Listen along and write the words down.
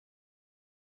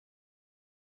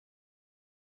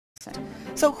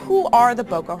So who are the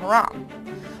Boko Haram?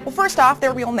 Well, first off,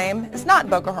 their real name is not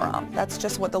Boko Haram. That's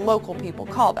just what the local people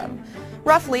call them.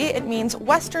 Roughly, it means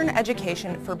Western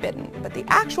Education Forbidden, but the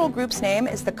actual group's name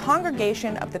is the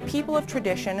Congregation of the People of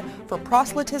Tradition for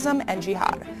Proselytism and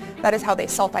Jihad. That is how they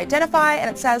self-identify, and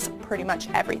it says pretty much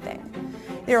everything.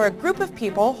 They are a group of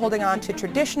people holding on to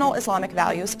traditional Islamic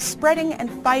values, spreading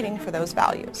and fighting for those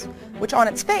values, which on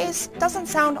its face doesn't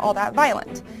sound all that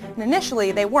violent. And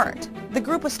initially, they weren't. The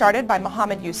group was started by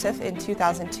Muhammad Yusuf in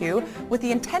 2002 with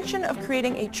the intention of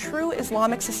creating a true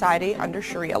Islamic society under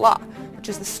Sharia law, which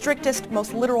is the strictest,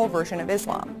 most literal version of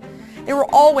Islam. They were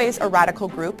always a radical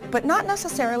group, but not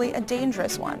necessarily a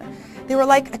dangerous one. They were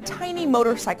like a tiny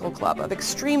motorcycle club of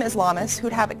extreme Islamists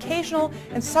who'd have occasional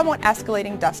and somewhat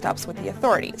escalating dust-ups with the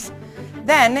authorities.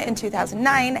 Then, in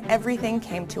 2009, everything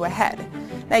came to a head.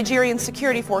 Nigerian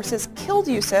security forces killed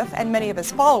Yusuf and many of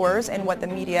his followers in what the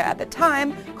media at the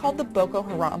time called the Boko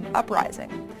Haram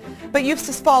uprising. But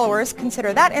Yusuf's followers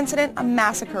consider that incident a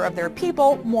massacre of their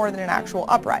people more than an actual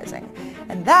uprising.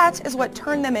 And that is what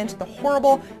turned them into the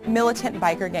horrible militant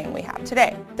biker gang we have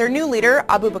today. Their new leader,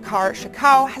 Abu Bakr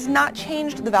Shekau, has not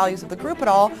changed the values of the group at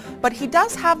all, but he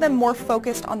does have them more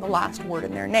focused on the last word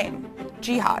in their name,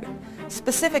 jihad.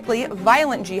 Specifically,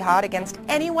 violent jihad against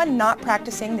anyone not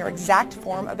practicing their exact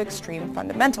form of extreme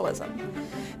fundamentalism.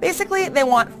 Basically, they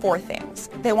want four things.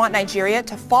 They want Nigeria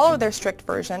to follow their strict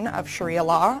version of Sharia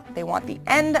law. They want the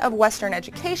end of Western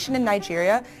education in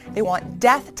Nigeria. They want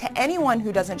death to anyone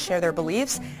who doesn't share their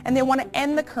beliefs. And they want to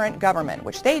end the current government,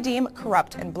 which they deem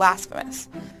corrupt and blasphemous.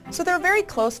 So they're very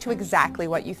close to exactly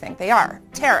what you think they are,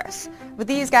 terrorists. But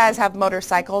these guys have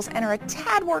motorcycles and are a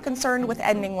tad more concerned with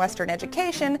ending Western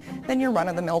education than your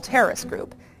run-of-the-mill terrorist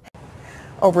group.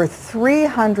 Over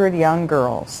 300 young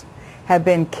girls have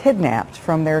been kidnapped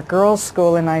from their girls'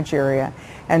 school in Nigeria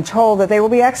and told that they will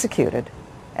be executed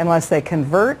unless they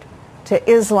convert to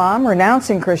Islam,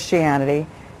 renouncing Christianity,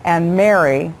 and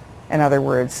marry, in other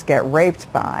words, get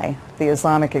raped by the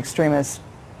Islamic extremist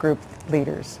group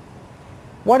leaders.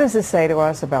 What does this say to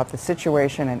us about the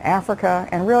situation in Africa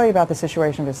and really about the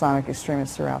situation of Islamic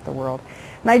extremists throughout the world?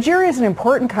 Nigeria is an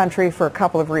important country for a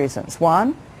couple of reasons.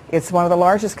 One, it's one of the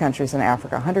largest countries in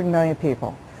Africa, 100 million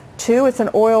people. Two, it's an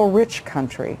oil-rich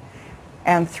country.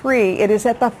 And three, it is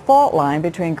at the fault line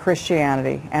between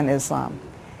Christianity and Islam.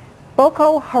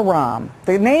 Boko Haram,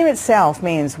 the name itself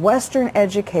means Western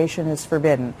Education is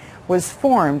Forbidden, was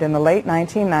formed in the late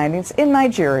 1990s in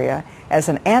Nigeria as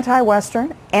an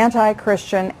anti-Western,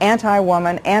 anti-Christian,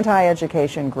 anti-woman,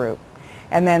 anti-education group.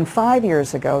 And then 5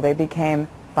 years ago, they became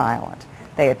violent.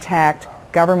 They attacked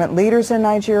government leaders in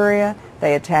Nigeria,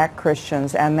 they attacked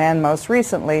Christians, and then most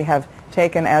recently have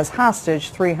taken as hostage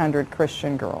 300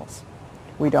 Christian girls.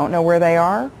 We don't know where they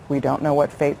are. We don't know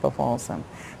what fate befalls them.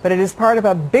 But it is part of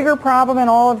a bigger problem in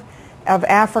all of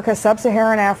Africa,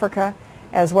 sub-Saharan Africa,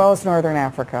 as well as northern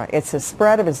Africa. It's the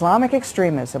spread of Islamic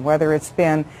extremism, whether it's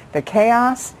been the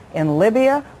chaos in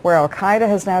Libya, where al-Qaeda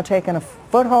has now taken a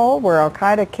foothold, where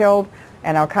al-Qaeda killed,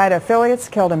 and al-Qaeda affiliates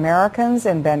killed Americans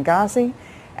in Benghazi,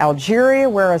 Algeria,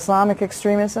 where Islamic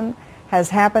extremism has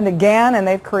happened again, and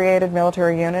they've created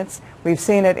military units. We've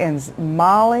seen it in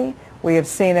Mali. We have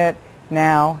seen it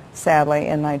now, sadly,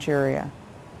 in Nigeria.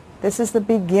 This is the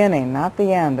beginning, not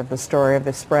the end, of the story of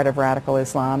the spread of radical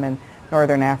Islam in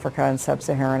northern Africa and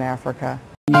sub-Saharan Africa.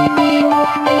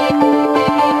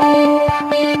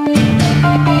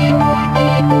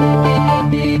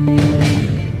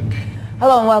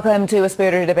 Hello and welcome to A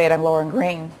Spirited Debate. I'm Lauren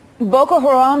Green. Boko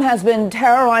Haram has been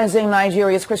terrorizing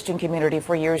Nigeria's Christian community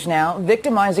for years now,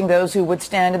 victimizing those who would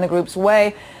stand in the group's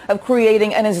way of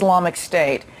creating an Islamic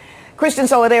State. Christian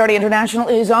Solidarity International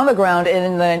is on the ground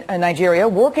in Nigeria,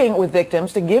 working with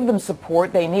victims to give them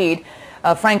support they need.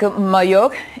 Frank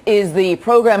Mayok is the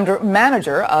program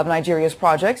manager of Nigeria's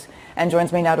projects and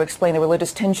joins me now to explain the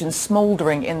religious tensions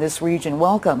smoldering in this region.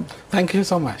 Welcome. Thank you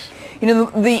so much. You know,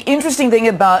 the interesting thing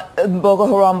about Boko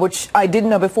Haram, which I didn't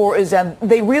know before, is that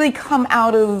they really come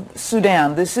out of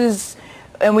Sudan. This is,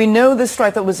 and we know the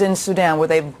strife that was in Sudan, where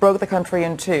they broke the country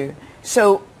in two.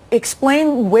 So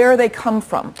explain where they come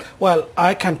from. Well,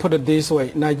 I can put it this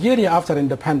way. Nigeria, after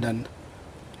independence,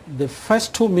 the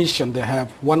first two missions they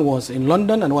have, one was in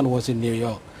London and one was in New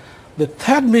York. The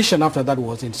third mission after that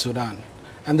was in Sudan.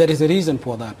 And there is a reason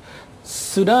for that.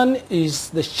 Sudan is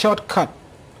the shortcut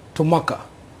to Mecca.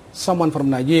 Someone from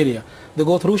Nigeria, they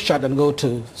go through Chad and go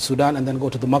to Sudan and then go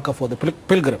to the Mecca for the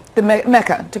pilgrim. The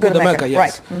Mecca, to go to Mecca.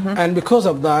 Yes. Right. Mm-hmm. And because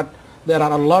of that, there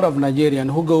are a lot of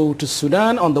Nigerians who go to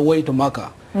Sudan on the way to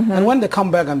Mecca. Mm-hmm. And when they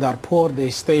come back and they are poor, they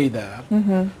stay there.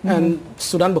 Mm-hmm. Mm-hmm. And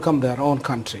Sudan become their own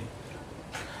country.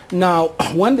 Now,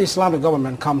 when the Islamic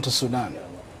government came to Sudan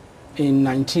in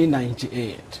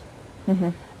 1998,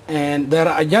 and their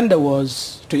agenda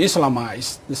was to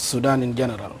Islamize the Sudan in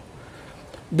general,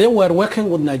 they were working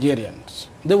with Nigerians.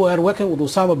 They were working with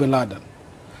Osama bin Laden.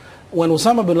 When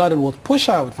Osama bin Laden was pushed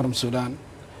out from Sudan,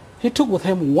 he took with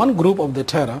him one group of the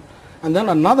terror, and then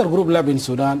another group left in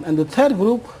Sudan, and the third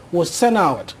group was sent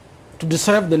out to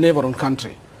disturb the neighboring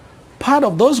country. Part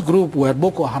of those groups were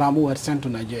Boko Haram, who were sent to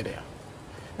Nigeria.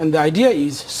 And the idea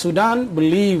is Sudan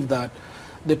believed that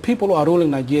the people who are ruling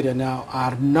Nigeria now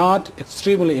are not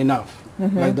extremely enough,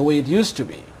 like the way it used to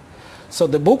be. So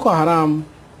the Boko Haram,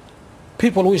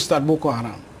 people who start Boko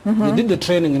Haram, they did the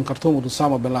training in Khartoum with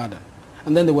Osama bin Laden,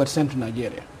 and then they were sent to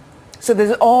Nigeria. So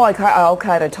there's all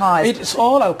Al-Qaeda ties. It's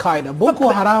all Al-Qaeda. Boko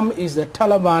Haram is the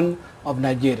Taliban of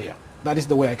Nigeria. That is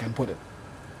the way I can put it.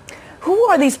 Who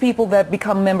are these people that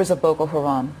become members of Boko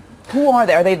Haram? Who are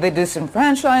they? Are they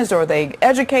disenfranchised, or are they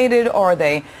educated, or are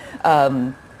they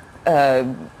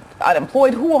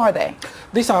unemployed? Who are they?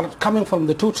 These are coming from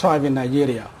the two tribes in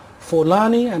Nigeria,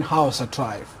 Fulani and Hausa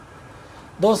tribe.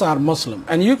 Those are Muslim.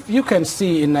 And you can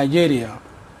see in Nigeria,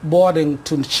 bordering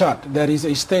to Chad, there is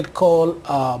a state called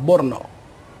Borno.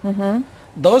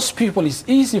 Those people, it's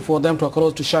easy for them to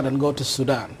cross to Chad and go to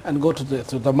Sudan and go to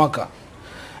the Makkah.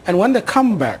 And when they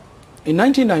come back, in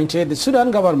 1998, the Sudan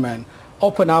government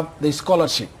opened up the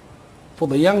scholarship for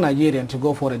the young Nigerian to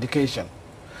go for education.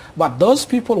 But those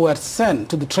people were sent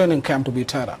to the training camp to be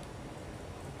terror.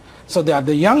 So they are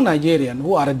the young Nigerian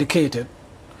who are educated,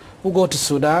 who go to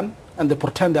Sudan, and they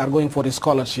pretend they are going for a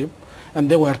scholarship, and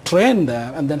they were trained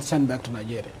there and then sent back to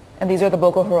Nigeria. And these are the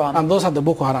Boko Haram? And those are the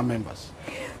Boko Haram members.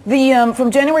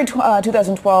 From January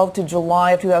 2012 to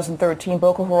July of 2013,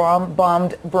 Boko Haram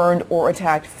bombed, burned, or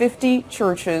attacked 50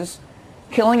 churches,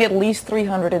 killing at least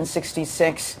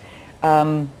 366.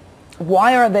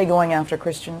 Why are they going after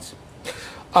Christians?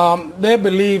 They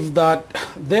believe that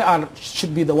they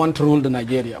should be the one to rule the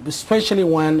Nigeria, especially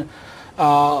when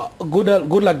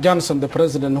Goodluck Johnson, the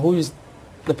president, who is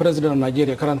the president of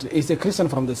Nigeria currently, is a Christian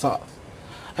from the south.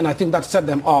 And I think that set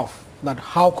them off, that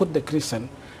how could the Christian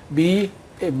be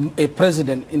a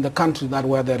president in the country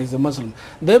where there is a Muslim.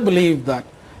 They believe that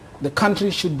the country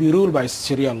should be ruled by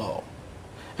Sharia law.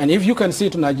 And if you can see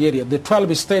to Nigeria, the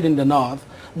 12 states in the north,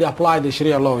 they apply the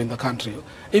Sharia law in the country,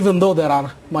 even though there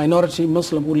are minority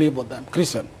Muslims who live with them,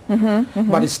 Christian.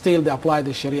 But still they apply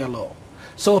the Sharia law.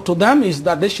 So to them is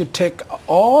that they should take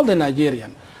all the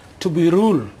Nigerian to be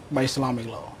ruled by Islamic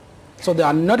law. So they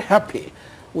are not happy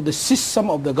with the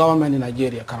system of the government in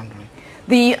Nigeria currently.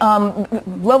 The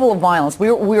level of violence,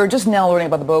 we are just now learning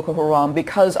about the Boko Haram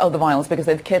because of the violence, because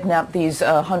they've kidnapped these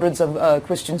hundreds of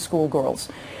Christian schoolgirls.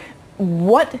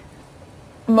 What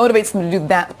motivates them to do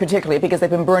that particularly? Because they've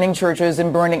been burning churches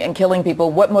and burning and killing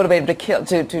people. What motivated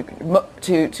them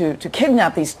to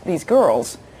kidnap these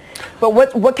girls? But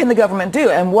what can the government do,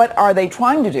 and what are they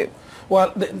trying to do?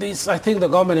 Well, I think the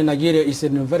government in Nigeria is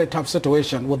in a very tough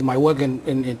situation with my work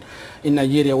in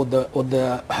Nigeria with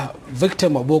the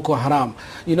victim of Boko Haram.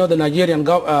 You know, the Nigerian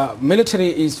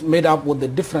military is made up with the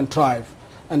different tribes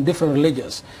and different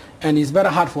religions, and it's very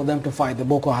hard for them to fight the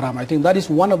Boko Haram. I think that is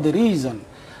one of the reasons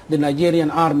the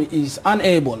Nigerian army is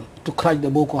unable to crush the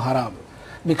Boko Haram.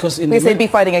 Because they'd be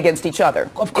fighting against each other.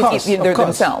 Of course,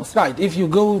 themselves. Right. If you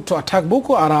go to attack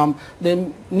Boko Haram,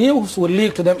 the news will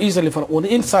leak to them easily from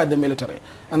inside the military.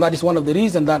 And that is one of the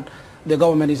reasons that the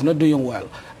government is not doing well.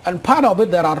 And part of it,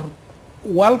 there are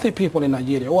wealthy people in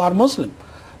Nigeria who are Muslim,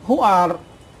 who are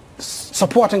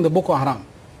supporting the Boko Haram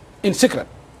in secret.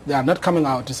 They are not coming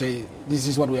out to say, this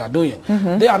is what we are doing.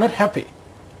 They are not happy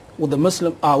with the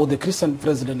with the Christian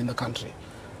president in the country.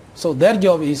 So their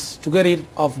job is to get rid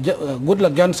of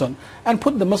Goodluck Johnson and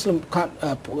put the Muslim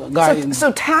guy in.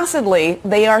 So tacitly,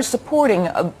 they are supporting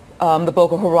the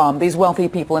Boko Haram, these wealthy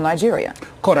people in Nigeria.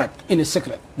 Correct, in a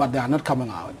secret, but they are not coming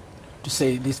out to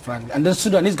say this frankly. And the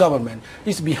Sudanese government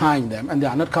is behind them, and they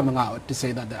are not coming out to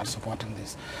say that they are supporting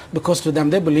this. Because to them,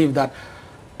 they believe that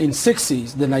in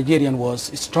 60s, the Nigerian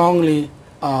was strongly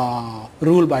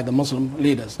ruled by the Muslim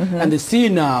leaders. And they see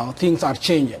now things are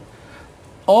changing.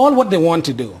 All what they want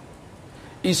to do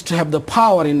is to have the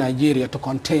power in Nigeria to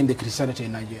contain the Christianity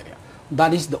in Nigeria.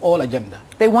 That is the whole agenda.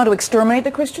 They want to exterminate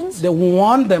the Christians? They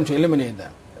want them to eliminate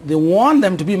them. They want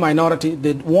them to be minority.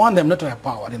 They want them not to have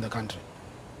power in the country.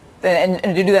 And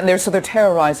to do that, so they're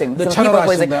terrorizing. They're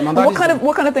terrorizing them. And what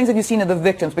kind of things have you seen of the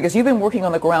victims? Because you've been working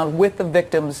on the ground with the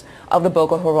victims of the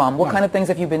Boko Haram. What kind of things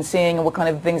have you been seeing, and what kind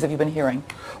of things have you been hearing?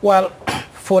 Well,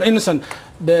 for instance,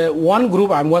 the one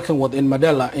group I'm working with in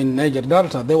Madela, in Niger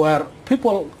Delta, there were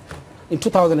people in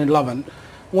 2011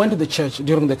 went to the church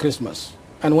during the Christmas.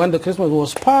 And when the Christmas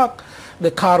was parked,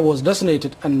 the car was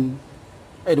detonated and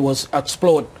it was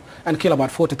exploded and killed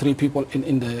about 43 people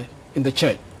in the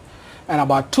church. And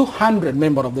about 200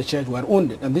 members of the church were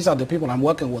wounded. And these are the people I'm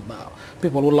working with now.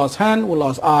 People who lost hands, who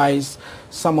lost eyes.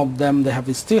 Some of them,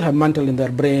 they still have mental in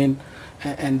their brain,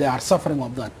 and they are suffering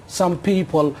of that. Some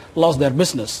people lost their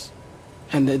business,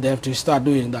 and they have to start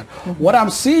doing that. What I'm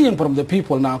seeing from the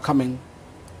people now coming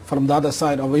from the other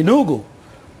side of Enugu,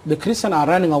 the Christians are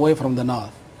running away from the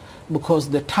north because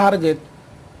they target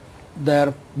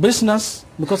their business,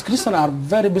 because Christians are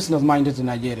very business-minded in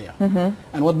Nigeria.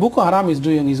 And what Boko Haram is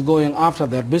doing is going after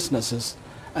their businesses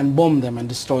and bomb them and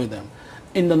destroy them.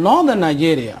 In the northern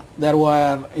Nigeria,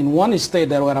 in one state,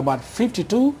 there were about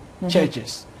 52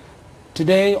 churches.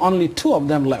 Today, only 2 of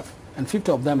them left, and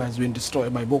 50 of them has been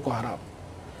destroyed by Boko Haram.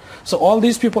 So all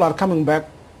these people are coming back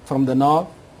from the north,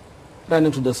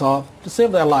 running to the south to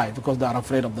save their life because they are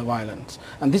afraid of the violence.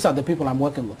 And these are the people I'm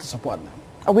working with to support them.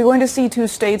 Are we going to see 2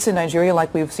 states in Nigeria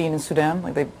like we've seen in Sudan,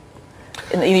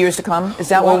 in the years to come? Is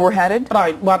that where we're headed?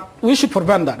 Right, but we should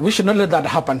prevent that. We should not let that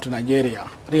happen to Nigeria,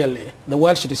 really. The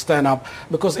world should stand up,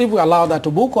 because if we allow that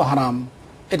to Boko Haram,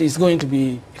 it is going to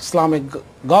be Islamic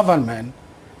government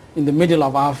in the middle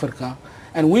of Africa.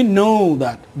 And we know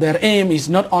that their aim is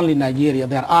not only Nigeria,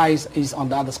 their eyes is on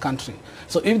the other country.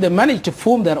 So if they manage to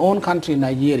form their own country in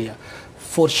Nigeria,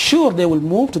 for sure they will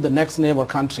move to the next neighbor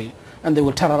country and they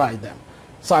will terrorize them.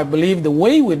 So I believe the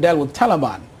way we dealt with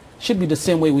Taliban should be the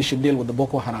same way we should deal with the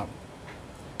Boko Haram.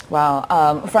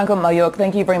 Wow. Franco Mayok,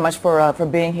 thank you very much for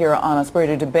being here on A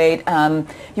Spirited Debate.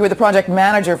 You were the project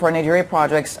manager for Nigeria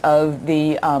projects of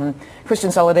the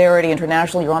Christian Solidarity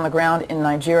International. You're on the ground in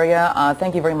Nigeria.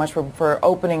 Thank you very much for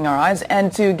opening our eyes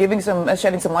and to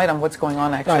shedding some light on what's going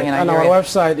on actually in Nigeria. And our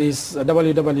website is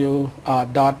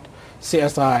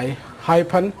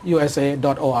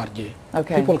www.csi-usa.org.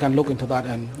 Okay. People can look into that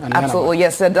and absolutely,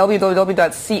 yes.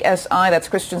 www.csi, that's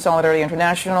Christian Solidarity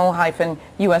International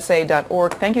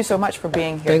 -usa.org. Thank you so much for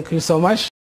being here. Thank you so much.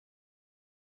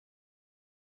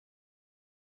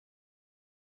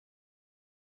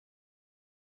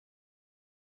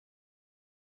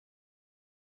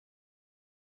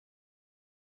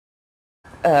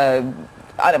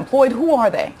 Unemployed, who are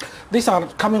they? These are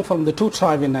coming from the 2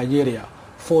 tribes in Nigeria,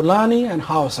 Fulani and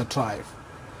Hausa tribe.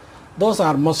 Those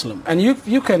are Muslim. And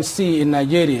you can see in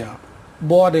Nigeria,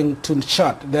 bordering to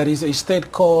Chad, there is a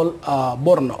state called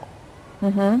Borno.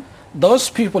 Those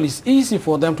people, it's easy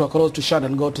for them to cross to Chad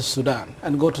and go to Sudan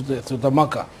and go to the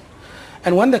Makkah.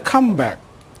 And when they come back,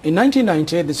 in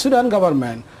 1998, the Sudan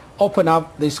government opened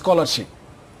up the scholarship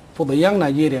for the young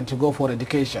Nigerian to go for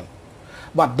education.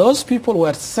 But those people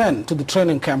were sent to the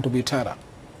training camp to be terror.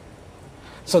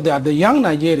 So they are the young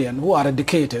Nigerian who are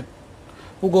educated,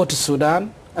 who go to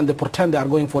Sudan, and they pretend they are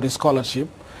going for a scholarship,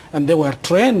 and they were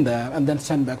trained there and then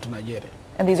sent back to Nigeria.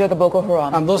 And these are the Boko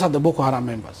Haram? And those are the Boko Haram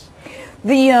members.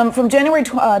 From January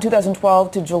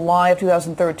 2012 to July of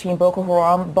 2013, Boko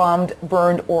Haram bombed,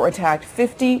 burned, or attacked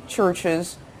 50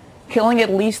 churches, killing at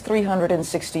least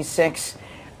 366.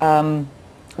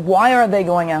 Why are they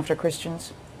going after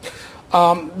Christians?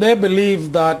 They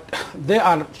believe that they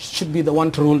should be the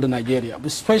one to rule the Nigeria,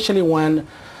 especially when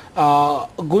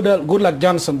Goodluck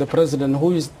Johnson, the president,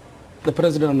 who is the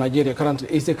president of Nigeria currently,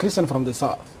 is a Christian from the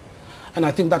south. And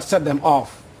I think that set them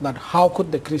off, that how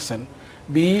could the Christian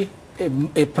be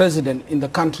a president in the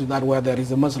country where there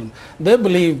is a Muslim. They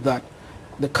believe that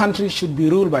the country should be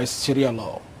ruled by Sharia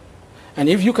law. And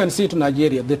if you can see to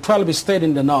Nigeria, the 12 states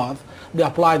in the north, they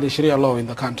apply the Sharia law in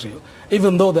the country,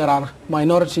 even though there are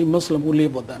minority Muslims who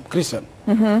live with them, Christian,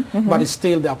 but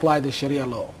still they apply the Sharia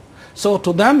law. So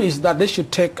to them is that they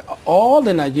should take all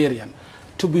the Nigerian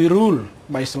to be ruled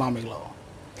by Islamic law.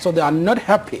 So they are not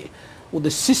happy with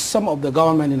the system of the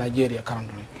government in Nigeria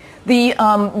currently. The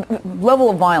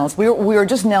level of violence, we are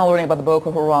just now learning about the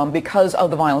Boko Haram because of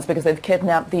the violence, because they've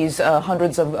kidnapped these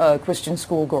hundreds of Christian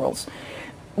schoolgirls.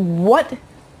 What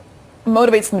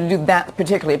motivates them to do that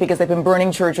particularly? Because they've been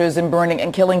burning churches and burning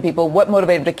and killing people. What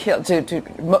motivated them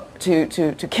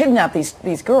to kidnap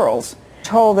these girls?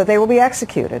 Told that they will be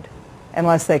executed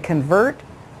unless they convert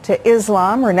to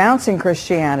Islam, renouncing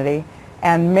Christianity,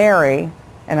 and marry,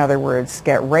 in other words,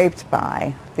 get raped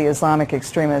by the Islamic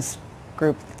extremist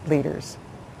group leaders.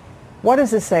 What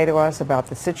does this say to us about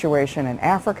the situation in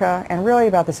Africa and really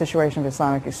about the situation of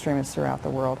Islamic extremists throughout the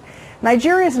world?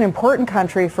 Nigeria is an important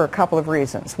country for a couple of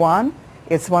reasons. One,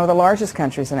 it's one of the largest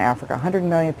countries in Africa, 100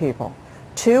 million people.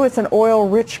 Two, it's an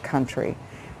oil-rich country.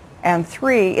 And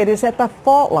three, it is at the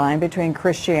fault line between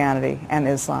Christianity and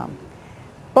Islam.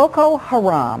 Boko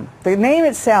Haram, the name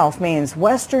itself means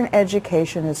Western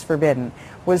education is forbidden,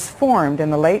 was formed in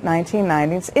the late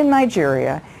 1990s in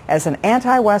Nigeria as an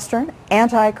anti-Western,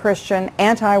 anti-Christian,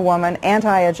 anti-woman,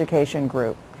 anti-education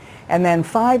group. And then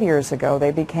 5 years ago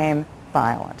they became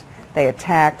violent. They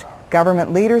attacked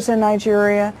government leaders in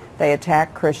Nigeria, they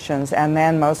attacked Christians, and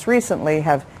then most recently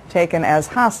have taken as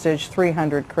hostage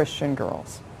 300 Christian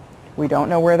girls. We don't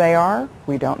know where they are,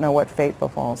 we don't know what fate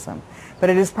befalls them. But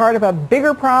it is part of a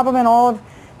bigger problem in all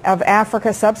of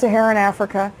Africa, sub-Saharan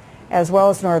Africa, as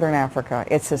well as northern Africa.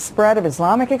 It's the spread of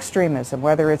Islamic extremism,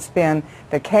 whether it's been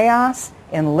the chaos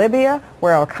in Libya,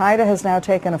 where al-Qaeda has now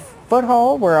taken a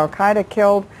foothold, where al-Qaeda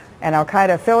killed, and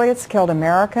al-Qaeda affiliates killed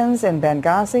Americans in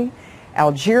Benghazi,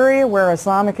 Algeria, where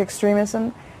Islamic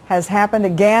extremism has happened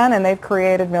again, and they've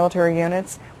created military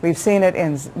units. We've seen it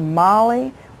in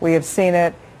Mali. We have seen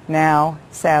it now,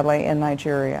 sadly, in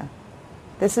Nigeria.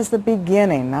 This is the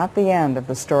beginning, not the end, of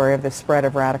the story of the spread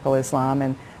of radical Islam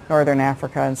in northern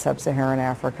Africa and sub-Saharan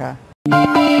Africa.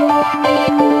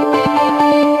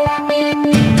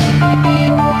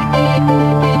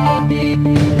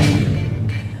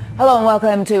 Hello and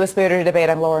welcome to A Spirited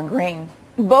Debate. I'm Lauren Green.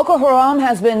 Boko Haram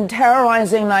has been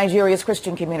terrorizing Nigeria's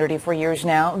Christian community for years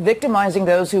now, victimizing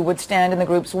those who would stand in the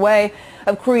group's way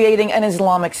of creating an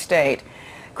Islamic State.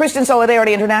 Christian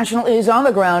Solidarity International is on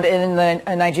the ground in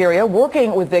Nigeria,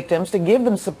 working with victims to give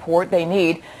them support they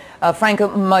need. Frank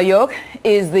Mayok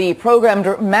is the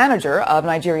program manager of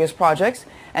Nigeria's projects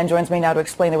and joins me now to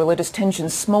explain the religious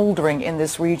tensions smoldering in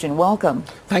this region. Welcome.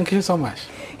 Thank you so much.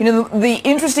 You know, the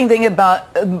interesting thing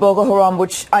about Boko Haram,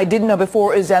 which I didn't know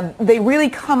before, is that they really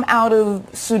come out of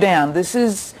Sudan. This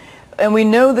is, and we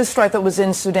know the strife that was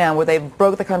in Sudan, where they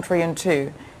broke the country in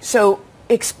two. So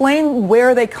explain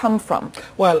where they come from.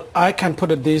 Well, I can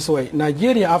put it this way.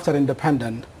 Nigeria, after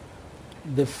independence,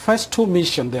 the first two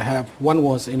missions they have, one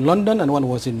was in London and one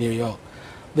was in New York.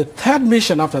 The third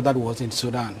mission after that was in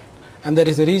Sudan. And there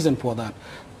is a reason for that.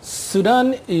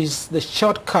 Sudan is the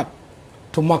shortcut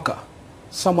to Mecca.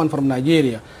 Someone from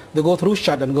Nigeria, they go through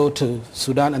Chad and go to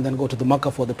Sudan and then go to the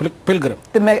Mecca for the pilgrim.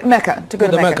 The Mecca, to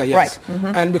go to Mecca, yes. Right.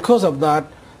 Mm-hmm. And because of that,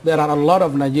 there are a lot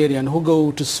of Nigerians who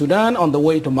go to Sudan on the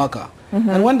way to Mecca. Mm-hmm.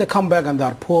 And when they come back and they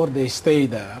are poor, they stay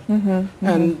there. Mm-hmm.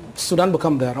 And Sudan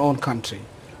become their own country.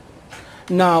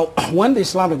 Now, when the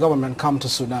Islamic government come to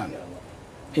Sudan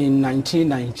in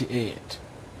 1998,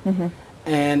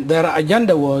 and their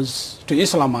agenda was to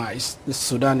Islamize the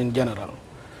Sudan in general,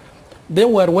 they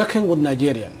were working with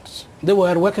Nigerians. They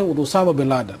were working with Osama bin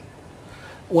Laden.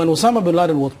 When Osama bin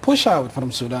Laden was pushed out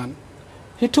from Sudan,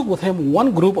 he took with him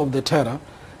one group of the terror,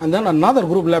 and then another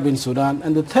group left in Sudan,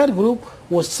 and the third group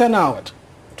was sent out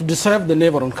to disturb the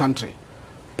neighboring country.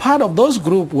 Part of those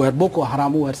groups were Boko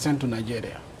Haram, who were sent to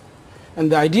Nigeria.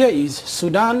 And the idea is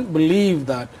Sudan believed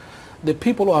that the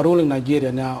people who are ruling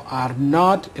Nigeria now are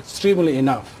not extremely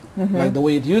enough, like the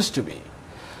way it used to be.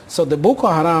 So the Boko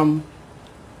Haram,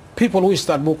 people who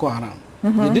start Boko Haram,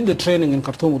 they did the training in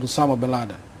Khartoum with Osama bin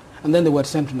Laden, and then they were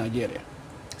sent to Nigeria.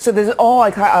 So there's all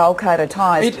al-Qaeda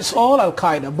ties. It's all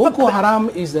al-Qaeda. Boko Haram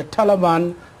is the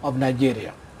Taliban of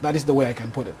Nigeria. That is the way I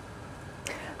can put it.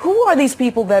 Who are these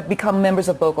people that become members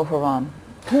of Boko Haram?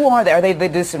 Who are they? Are they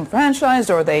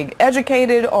disenfranchised, or are they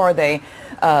educated, or are they...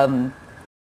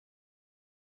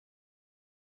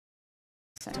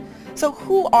 So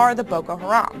who are the Boko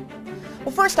Haram?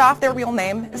 Well, first off, their real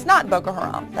name is not Boko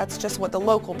Haram. That's just what the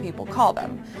local people call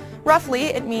them. Roughly,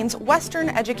 it means Western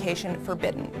Education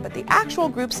Forbidden, but the actual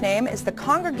group's name is the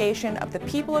Congregation of the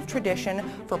People of Tradition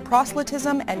for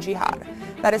Proselytism and Jihad.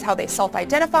 That is how they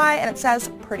self-identify, and it says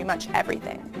pretty much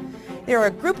everything. They are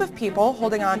a group of people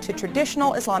holding on to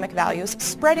traditional Islamic values,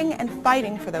 spreading and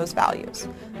fighting for those values,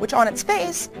 which on its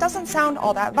face doesn't sound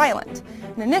all that violent.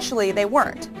 And initially they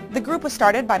weren't. The group was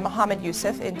started by Muhammad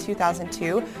Yusuf in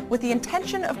 2002 with the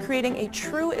intention of creating a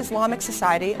true Islamic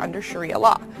society under Sharia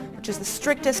law, which is the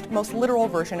strictest, most literal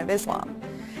version of Islam.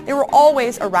 They were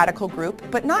always a radical group,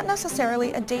 but not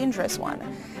necessarily a dangerous one.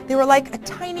 They were like a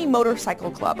tiny motorcycle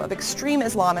club of extreme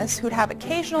Islamists who'd have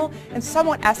occasional and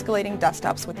somewhat escalating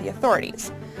dust-ups with the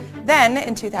authorities. Then,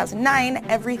 in 2009,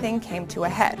 everything came to a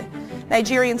head.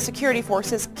 Nigerian security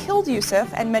forces killed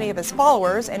Yusuf and many of his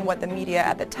followers in what the media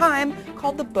at the time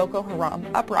called the Boko Haram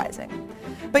uprising.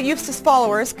 But Yusuf's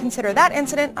followers consider that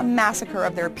incident a massacre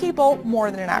of their people more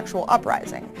than an actual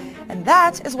uprising. And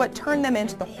that is what turned them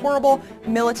into the horrible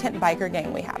militant biker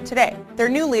gang we have today. Their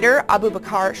new leader, Abu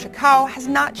Bakr Shekau, has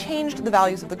not changed the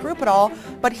values of the group at all,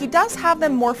 but he does have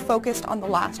them more focused on the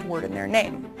last word in their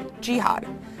name, jihad.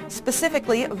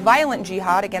 Specifically, violent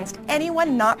jihad against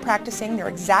anyone not practicing their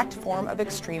exact form of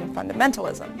extreme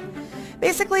fundamentalism.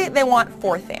 Basically, they want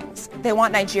four things. They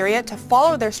want Nigeria to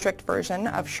follow their strict version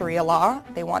of Sharia law.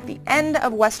 They want the end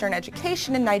of Western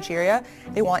education in Nigeria.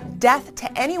 They want death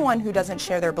to anyone who doesn't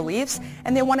share their beliefs.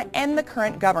 And they want to end the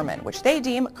current government, which they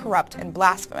deem corrupt and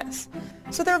blasphemous.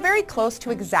 So they're very close to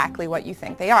exactly what you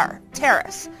think they are,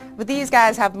 terrorists. But these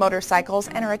guys have motorcycles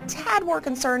and are a tad more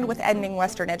concerned with ending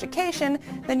Western education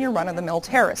than your run-of-the-mill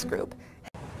terrorist group.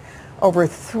 Over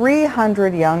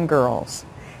 300 young girls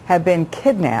have been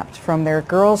kidnapped from their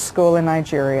girls' school in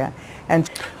Nigeria.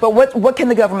 But what can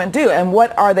the government do, and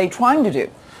what are they trying to do?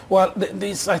 Well,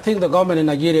 I think the government in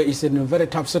Nigeria is in a very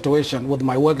tough situation. With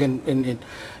my work in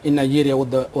Nigeria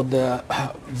with the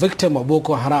victim of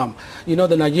Boko Haram, you know,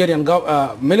 the Nigerian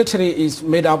military is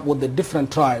made up with the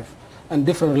different tribes and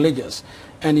different religions,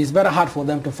 and it's very hard for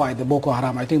them to fight the Boko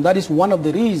Haram. I think that is one of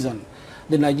the reasons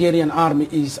the Nigerian army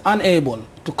is unable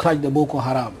to crush the Boko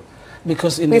Haram.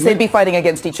 Because they'd be fighting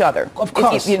against each other. Of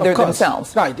course, they're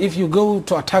themselves. Right. If you go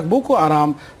to attack Boko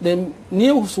Haram, the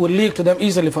news will leak to them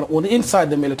easily from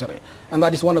inside the military. And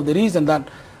that is one of the reasons that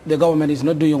the government is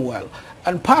not doing well.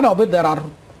 And part of it, there are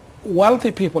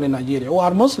wealthy people in Nigeria who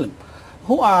are Muslim,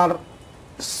 who are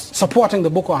supporting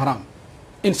the Boko Haram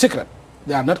in secret.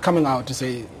 They are not coming out to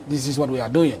say, this is what we are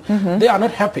doing. Mm-hmm. They are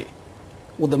not happy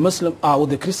with the with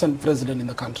the Christian president in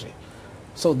the country.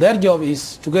 So their job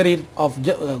is to get rid of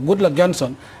Goodluck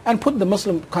Johnson and put the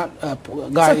Muslim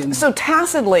guy in. So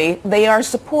tacitly, they are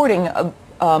supporting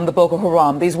the Boko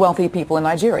Haram, these wealthy people in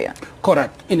Nigeria.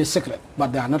 Correct, in a secret,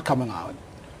 but they are not coming out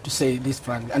to say this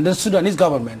frankly. And the Sudanese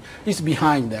government is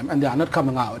behind them, and they are not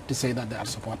coming out to say that they are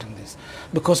supporting this.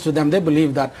 Because to them, they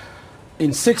believe that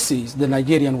in 60s, the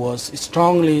Nigerian was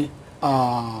strongly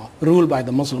ruled by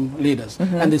the Muslim leaders.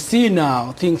 Mm-hmm. And they see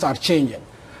now things are changing.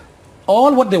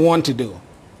 All what they want to do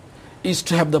is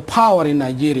to have the power in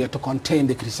Nigeria to contain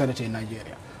the Christianity in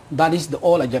Nigeria. That is the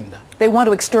whole agenda. They want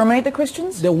to exterminate the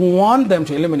Christians? They want them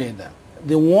to eliminate them.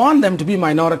 They want them to be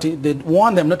minority. They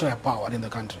want them not to have power in the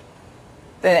country.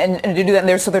 And to do that,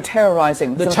 they're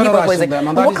terrorizing. They're terrorizing them.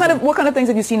 And what kind of things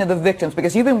have you seen of the victims?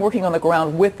 Because you've been working on the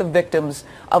ground with the victims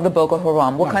of the Boko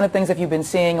Haram. What kind of things have you been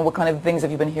seeing, and what kind of things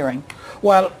have you been hearing?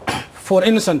 Well, for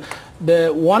instance, the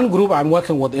one group I'm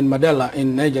working with in Madela,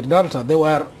 in Niger Delta, there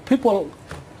were people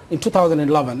in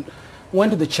 2011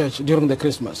 went to the church during the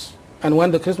Christmas. And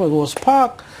when the Christmas was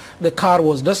parked, the car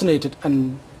was detonated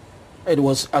and it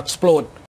was exploded.